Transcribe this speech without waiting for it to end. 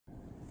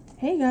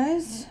Hey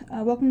guys,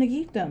 welcome to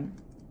Geekdom.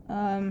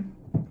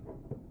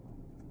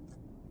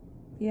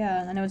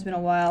 Yeah, I know it's been a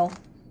while,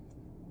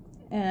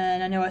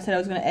 and I know I said I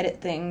was going to edit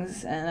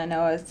things, and I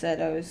know I said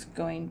I was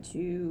going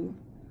to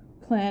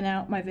plan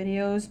out my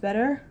videos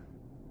better,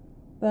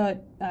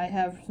 but I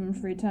have some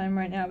free time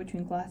right now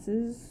between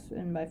classes,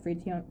 and by free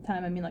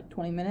time I mean like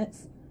 20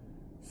 minutes,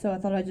 so I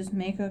thought I'd just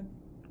make a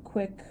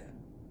quick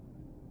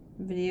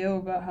video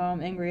about how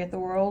I'm angry at the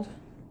world.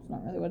 It's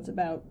not really what it's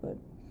about, but...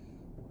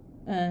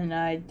 And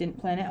I didn't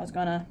plan it, I was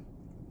gonna,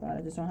 but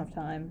I just don't have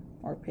time,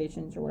 or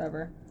patience, or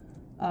whatever.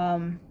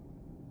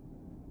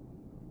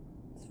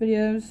 This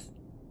video's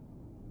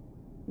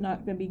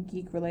not gonna be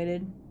geek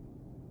related,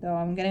 though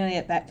I'm gonna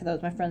get back to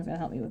those, my friend's gonna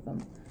help me with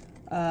them.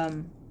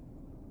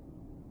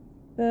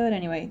 But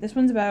anyway, this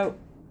one's about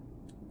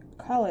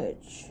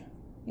college.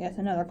 Yes,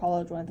 another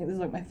college one. I think this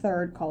is like my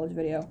third college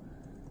video.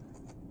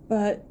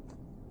 But,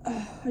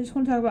 I just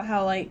want to talk about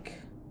how, like,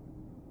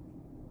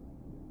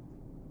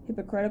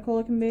 hypocritical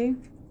it can be,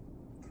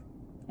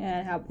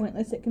 and how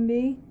pointless it can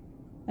be,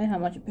 and how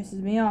much it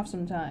pisses me off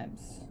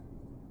sometimes.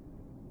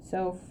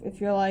 So if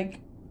you're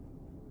like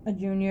a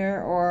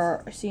junior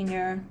or a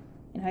senior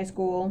in high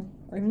school,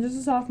 or even just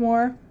a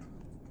sophomore,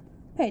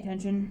 pay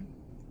attention.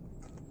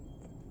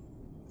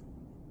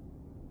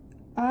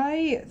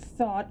 I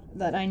thought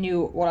that I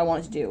knew what I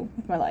wanted to do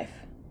with my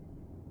life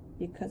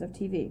because of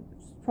TV.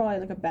 It's probably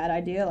like a bad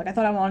idea. Like, I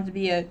thought I wanted to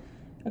be a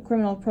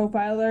criminal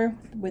profiler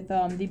with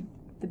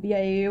the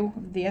BIU,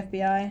 the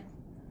FBI.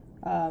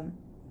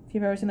 If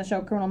you've ever seen the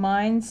show Criminal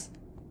Minds,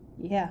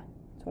 yeah,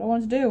 that's what I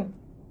wanted to do.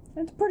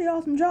 It's a pretty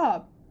awesome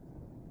job.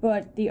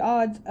 But the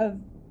odds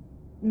of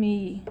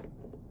me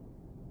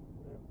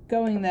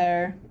going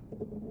there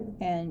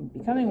and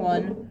becoming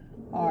one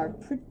are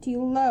pretty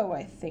low,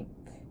 I think.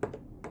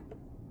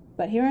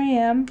 But here I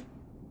am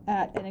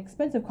at an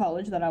expensive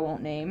college that I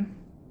won't name.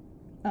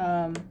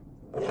 But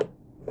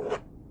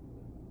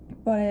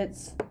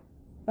it's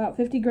about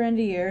 50 grand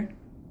a year.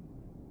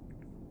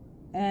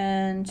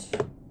 And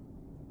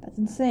that's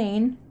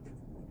insane,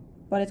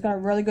 but it's got a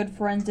really good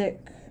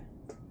forensic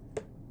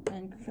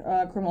and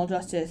criminal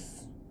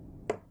justice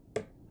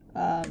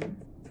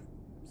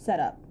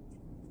setup.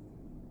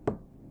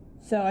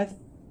 So I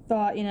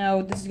thought, you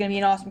know, this is going to be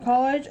an awesome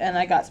college, and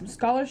I got some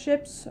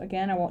scholarships.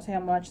 Again, I won't say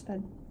how much,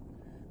 that'd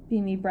be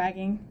me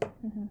bragging.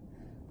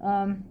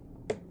 So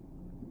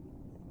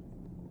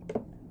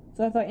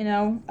I thought, you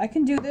know, I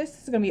can do this,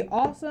 it's going to be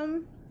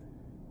awesome,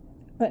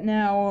 but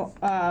now,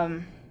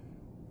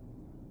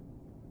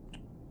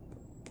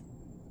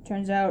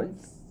 turns out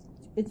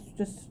it's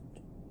just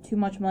too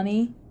much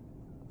money,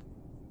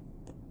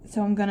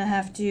 so I'm gonna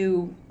have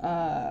to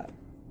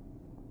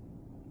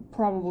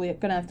probably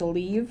gonna have to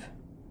leave,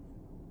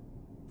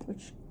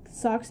 which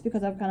sucks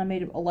because I've kind of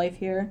made a life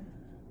here.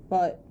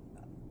 But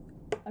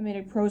I made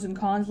a pros and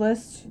cons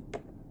list,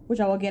 which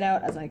I will get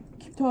out as I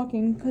keep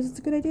talking because it's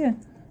a good idea.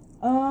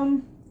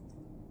 No,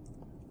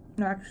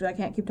 actually I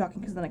can't keep talking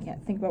because then I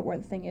can't think about where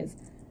the thing is.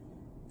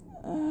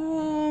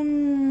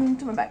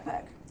 To my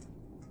backpack.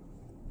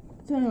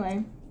 So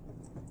anyway,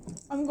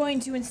 I'm going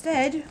to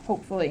instead,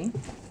 hopefully,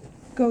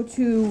 go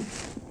to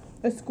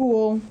a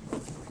school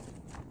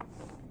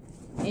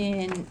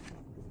in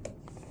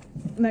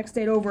the next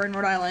state over in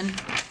Rhode Island,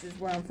 which is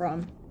where I'm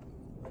from,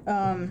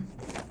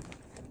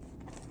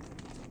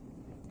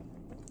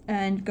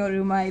 and go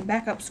to my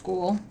backup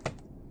school,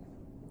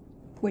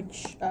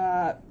 which,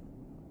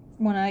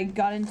 when I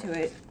got into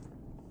it,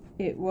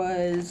 it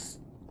was,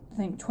 I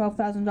think,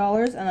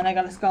 $12,000, and then I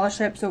got a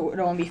scholarship, so it would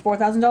only be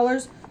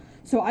 $4,000.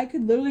 So I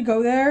could literally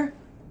go there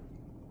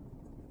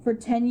for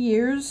 10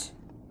 years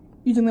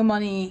using the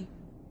money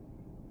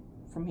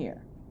from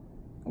here.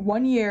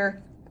 1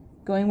 year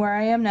going where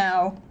I am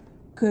now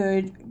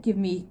could give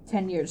me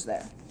 10 years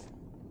there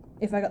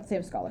if I got the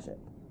same scholarship.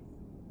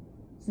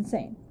 It's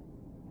insane.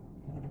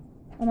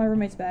 Oh, my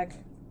roommate's back.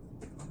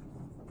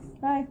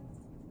 Hi.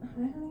 Hi,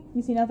 honey.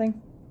 You see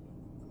nothing.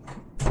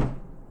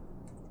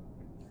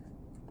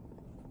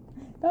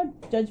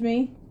 Don't judge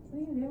me.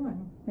 What are you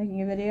doing?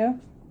 Making a video.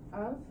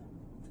 Of?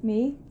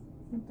 Me?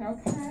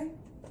 Okay.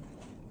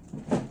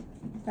 I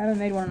haven't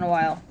made one in a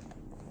while.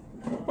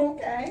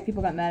 Okay.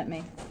 People got mad at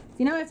me.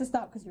 See, now I have to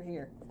stop because you're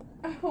here.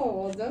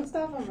 Oh, well, don't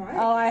stop on mine.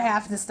 Oh, I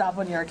have to stop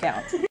on your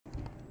account.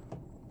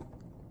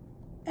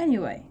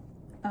 Anyway,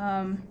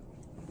 I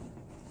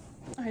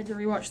had to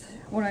rewatch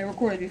what I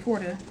recorded before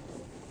to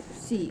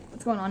see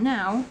what's going on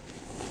now,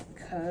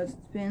 because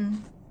it's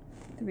been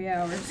 3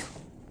 hours.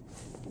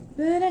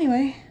 But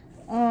anyway,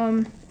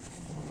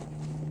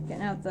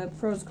 getting out the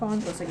pros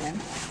cons list again.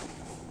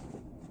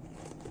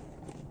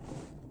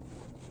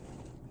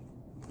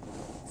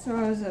 So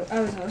I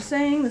was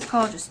saying this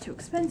college is too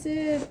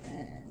expensive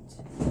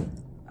and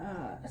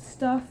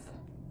stuff,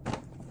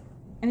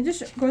 and it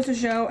just goes to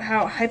show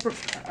how I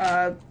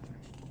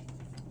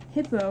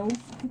keep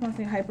on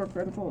saying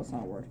hypercritical, it's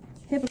not a word,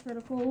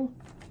 hypocritical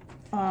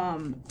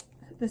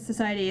the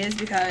society is,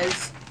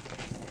 because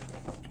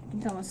you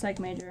can tell I'm a psych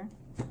major.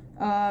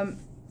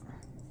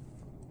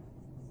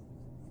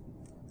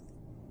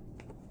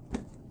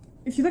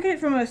 if you look at it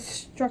from a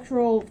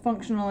structural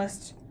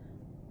functionalist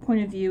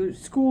point of view,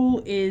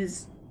 school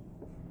is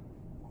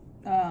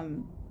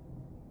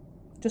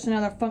just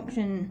another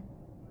function,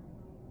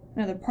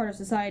 another part of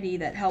society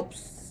that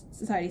helps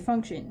society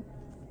function.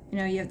 You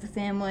know, you have the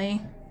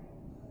family,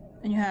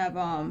 and you have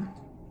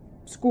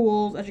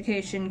schools,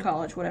 education,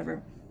 college,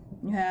 whatever.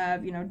 You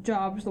have, you know,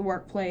 jobs, the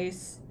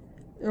workplace.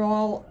 They're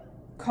all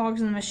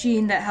cogs in the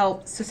machine that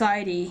help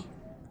society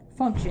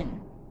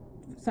function.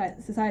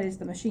 Society is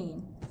the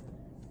machine.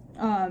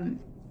 Yeah,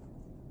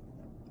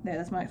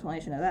 that's my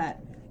explanation of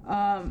that.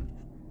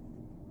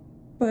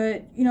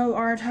 But, you know,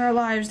 our entire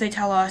lives, they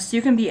tell us,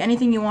 you can be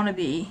anything you want to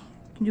be.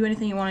 You can do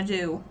anything you want to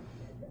do.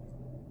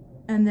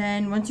 And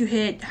then once you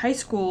hit high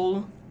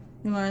school,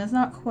 you learn that's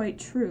not quite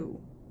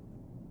true.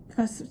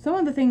 Because some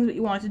of the things that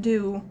you want to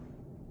do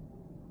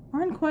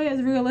aren't quite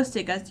as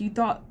realistic as you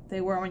thought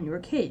they were when you were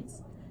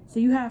kids. So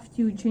you have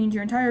to change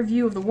your entire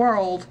view of the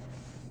world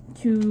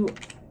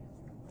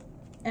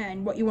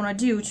and what you want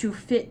to do to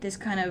fit this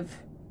kind of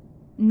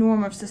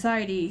norm of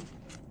society.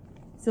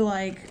 So,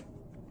 like,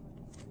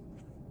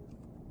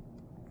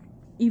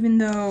 even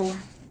though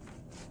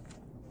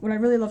what I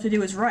really love to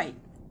do is write,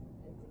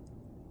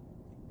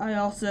 I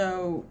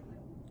also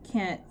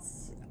can't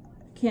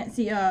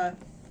see I'm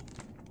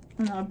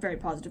not a very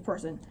positive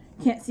person.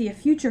 Can't see a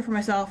future for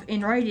myself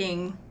in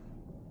writing,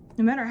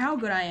 no matter how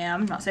good I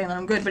am. I'm not saying that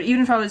I'm good, but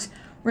even if I was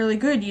really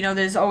good, you know,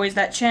 there's always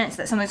that chance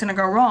that something's gonna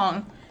go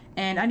wrong,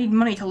 and I need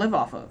money to live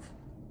off of.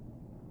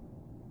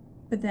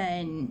 But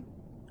then,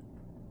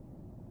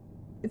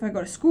 if I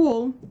go to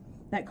school,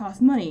 that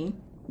costs money.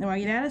 Then when I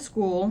get out of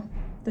school,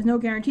 there's no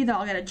guarantee that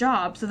I'll get a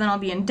job, so then I'll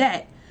be in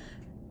debt.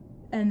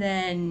 And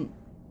then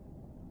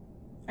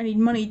I need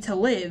money to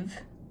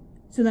live,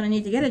 so then I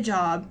need to get a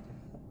job.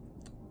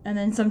 And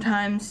then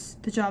sometimes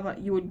the job that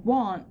you would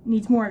want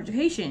needs more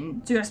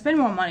education, so you gotta spend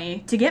more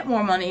money to get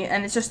more money,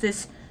 and it's just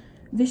this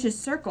vicious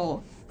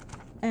circle.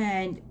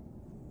 And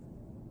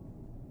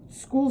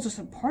school's just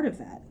a part of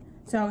that.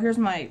 So here's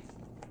my,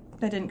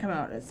 that didn't come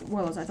out as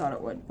well as I thought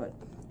it would, but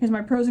here's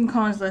my pros and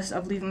cons list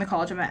of leaving the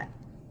college I'm at.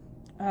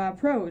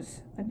 Pros,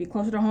 I'd be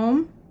closer to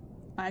home.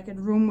 I could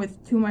room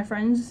with two of my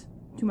friends,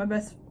 two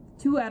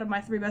out of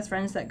my 3 best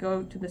friends that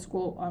go to the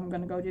school I'm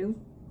gonna go to,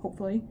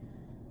 hopefully.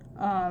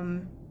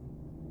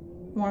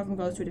 One of them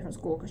goes to a different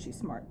school because she's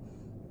smart.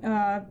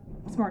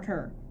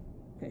 Smarter.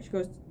 Okay, she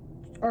goes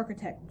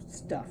architect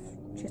stuff.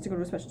 She has to go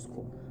to a special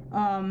school.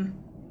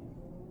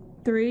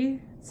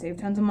 3, save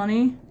tons of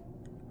money.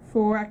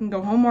 4, I can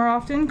go home more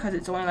often because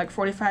it's only like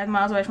 45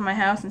 miles away from my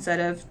house instead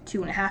of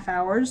 2.5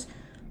 hours.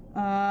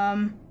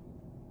 5,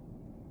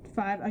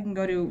 I can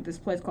go to this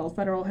place called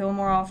Federal Hill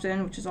more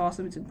often, which is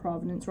awesome. It's in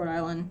Providence, Rhode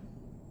Island.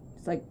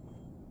 It's like,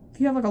 if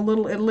you have like a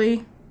little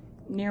Italy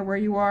near where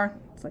you are,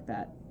 it's like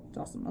that. It's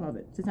awesome. I love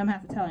it. Since I'm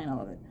half Italian, I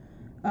love it.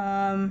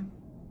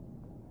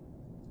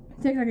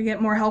 6, I could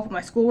get more help with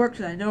my schoolwork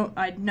because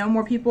I know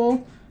more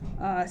people.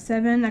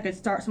 7, I could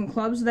start some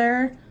clubs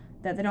there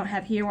that they don't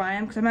have here where I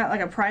am, because I'm at like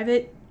a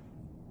private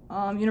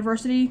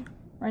university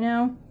right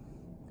now,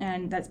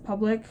 and that's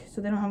public,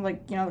 so they don't have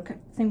like, you know, the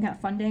same kind of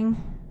funding.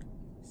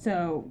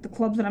 So the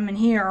clubs that I'm in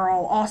here are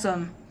all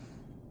awesome,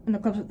 and the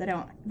clubs that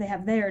they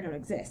have there don't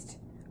exist.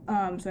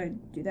 So I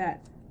do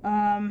that,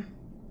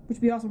 which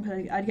would be awesome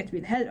because I'd get to be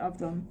the head of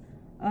them.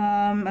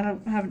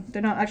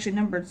 They're not actually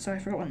numbered, so I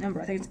forgot what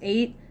number. I think it's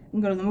 8. I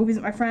can go to the movies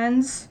with my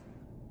friends.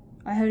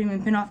 I haven't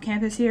even been off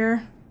campus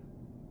here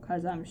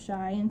because I'm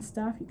shy and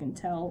stuff. You can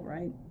tell,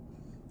 right?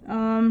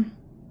 And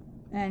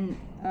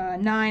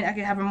 9, I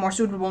could have a more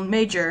suitable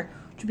major,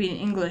 which would be an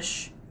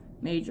English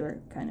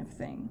major kind of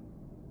thing,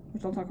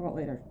 which I'll talk about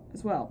later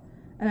as well.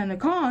 And then the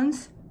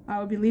cons, I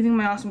would be leaving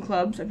my awesome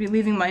clubs. I'd be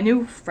leaving my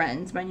new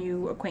friends, my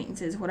new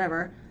acquaintances,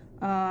 whatever.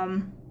 3,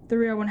 I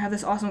wouldn't have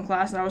this awesome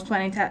class that I was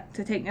planning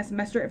to take next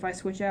semester if I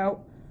switch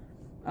out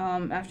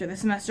after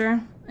this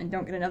semester and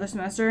don't get another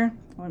semester.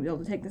 I want to be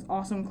able to take this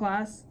awesome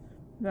class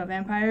about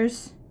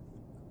vampires.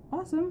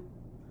 Awesome.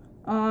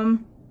 4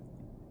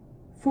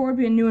 would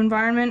be a new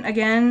environment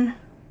again.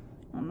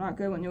 I'm not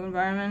good with new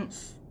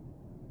environments.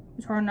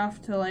 It's hard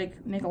enough to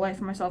like make a life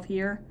for myself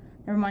here.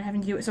 Never mind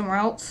having to do it somewhere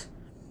else.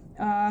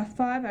 5,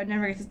 I'd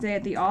never get to stay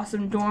at the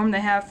awesome dorm they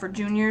have for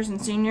juniors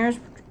and seniors,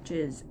 which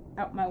is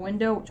out my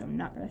window, which I'm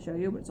not going to show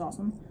you, but it's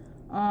awesome.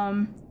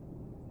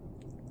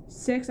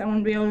 6, I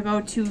wouldn't be able to go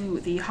to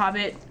the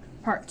Hobbit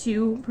Part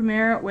 2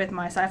 premiere with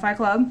my sci-fi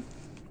club.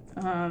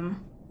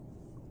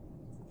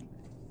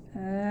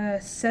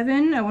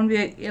 7, I wouldn't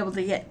be able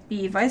to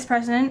be vice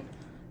president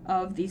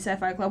of the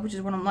sci-fi club, which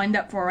is what I'm lined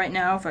up for right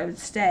now if I would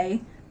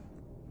stay.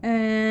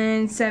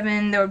 And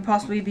 7, there would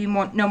possibly be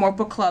no more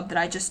book club that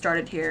I just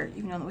started here,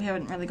 even though we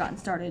haven't really gotten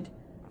started.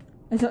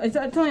 It's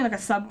only like a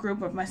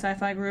subgroup of my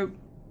sci-fi group,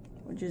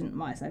 which isn't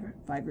my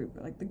sci-fi group,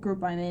 but like the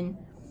group I'm in.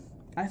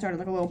 I started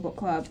like a little book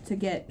club to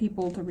get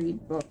people to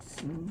read books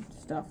and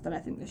stuff that I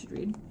think they should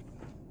read.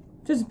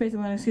 Just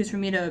basically an excuse for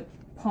me to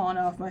pawn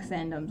off my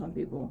fandoms on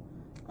people.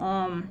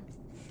 So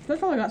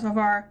that's all I got so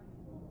far.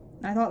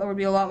 I thought there would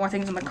be a lot more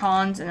things on the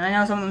cons, and I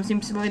know some of them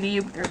seem silly to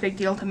you, but they're a big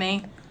deal to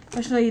me.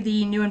 especially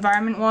the new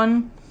environment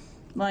one.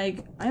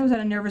 Like, I always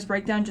had a nervous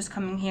breakdown just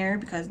coming here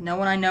because no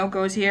one I know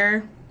goes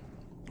here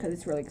because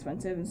it's really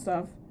expensive and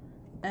stuff.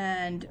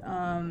 And,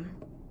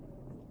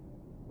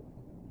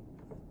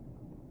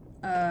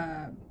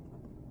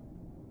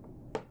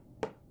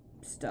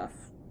 stuff.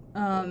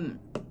 I'm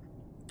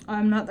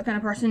not the kind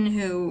of person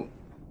who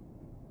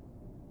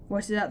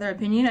voices out their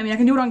opinion. I mean, I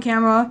can do it on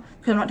camera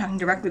because I'm not talking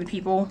directly to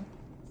people.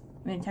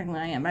 I mean,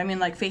 technically I am, but I mean,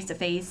 like, face to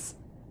face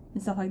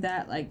and stuff like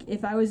that. Like,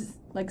 if I was,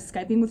 like,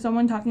 Skyping with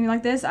someone talking to me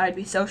like this, I'd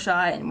be so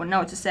shy and wouldn't know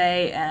what to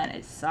say, and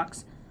it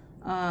sucks.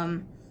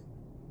 So,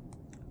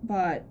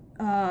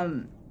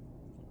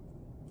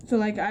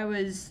 like, I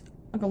was,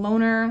 like, a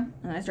loner,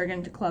 and I started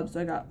getting to clubs, so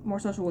I got more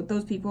social with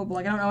those people, but,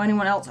 like, I don't know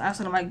anyone else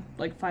outside of my,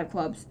 like, 5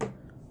 clubs.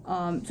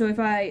 So if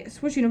I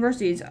switch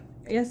universities, I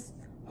guess,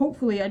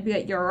 hopefully I'd be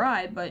at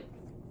URI, but,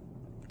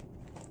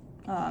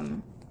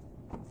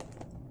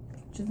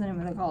 which is the name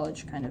of the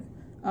college, kind of.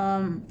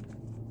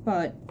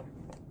 But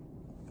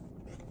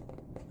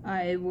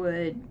I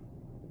would,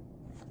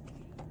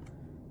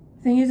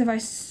 thing is, if I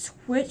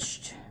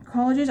switched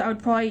colleges, I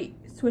would probably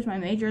switch my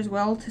major as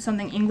well to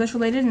something English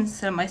related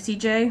instead of my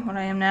CJ, what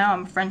I am now.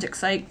 I'm a forensic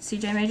psych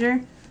CJ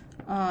major.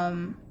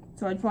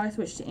 So I'd probably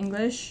switch to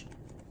English,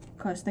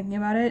 because thinking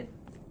about it,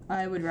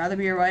 I would rather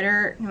be a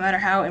writer, no matter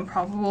how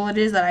improbable it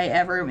is that I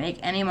ever make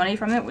any money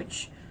from it,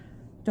 which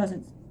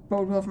doesn't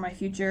bode well for my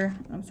future.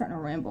 I'm starting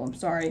to ramble, I'm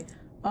sorry.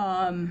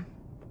 But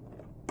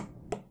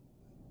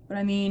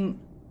I mean,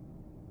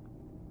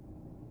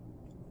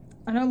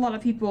 I know a lot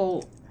of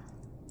people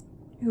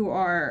who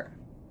are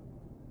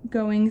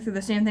going through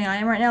the same thing I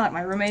am right now, like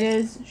my roommate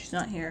is. She's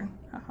not here,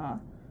 haha.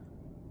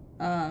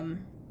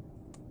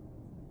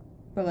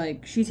 But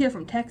like, she's here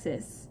from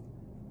Texas.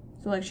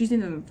 So, like, she's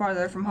even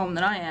farther from home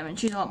than I am, and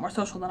she's a lot more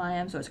social than I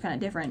am, so it's kind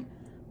of different.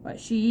 But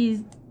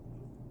she's,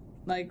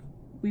 like,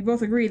 we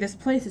both agree this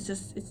place is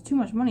just, it's too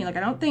much money. Like, I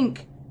don't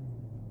think,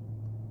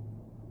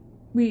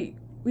 we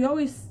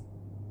always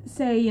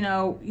say, you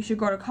know, you should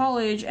go to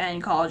college,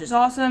 and college is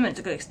awesome, it's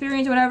a good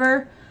experience,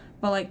 whatever.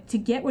 But, like, to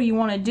get what you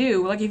want to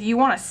do, like, if you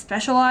want a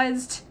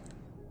specialized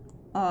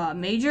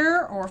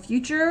major or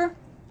future,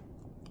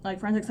 like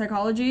forensic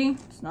psychology,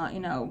 it's not, you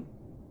know,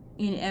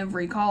 in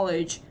every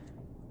college.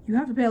 You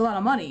have to pay a lot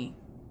of money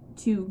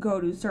to go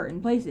to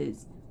certain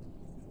places.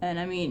 And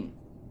I mean,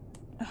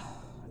 it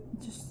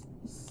just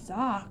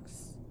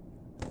sucks.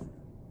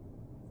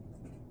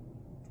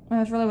 And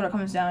that's really what it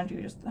comes down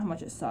to, just how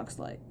much it sucks,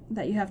 like,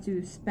 that you have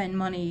to spend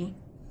money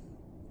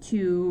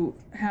to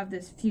have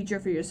this future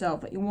for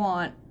yourself that you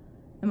want,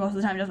 and most of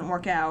the time it doesn't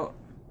work out.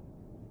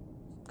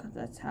 Because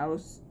that's how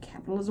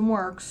capitalism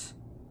works.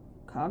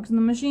 Cogs in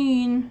the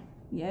machine.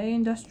 Yay,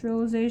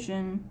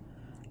 industrialization.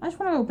 I just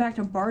want to go back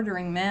to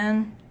bartering,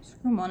 man.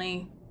 Screw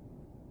money.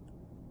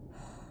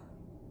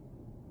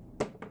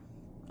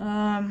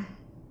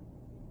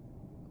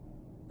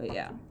 But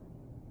yeah.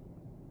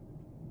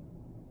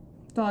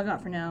 That's all I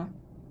got for now.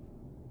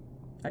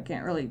 I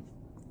can't really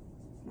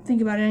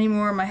think about it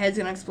anymore. My head's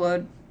gonna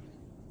explode.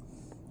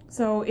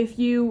 So if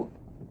you...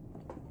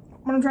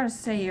 What I'm trying to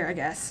say here, I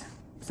guess,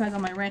 besides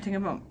all my ranting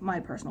about my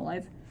personal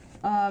life,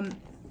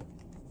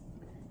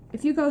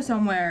 if you go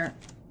somewhere,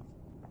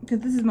 because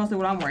this is mostly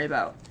what I'm worried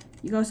about,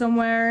 you go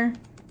somewhere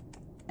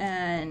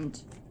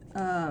and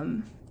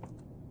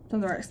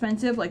somewhere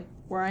expensive, like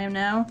where I am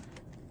now,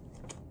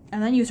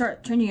 and then you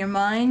start changing your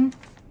mind,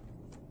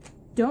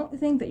 don't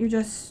think that you're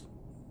just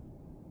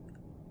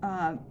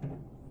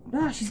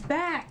she's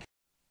back!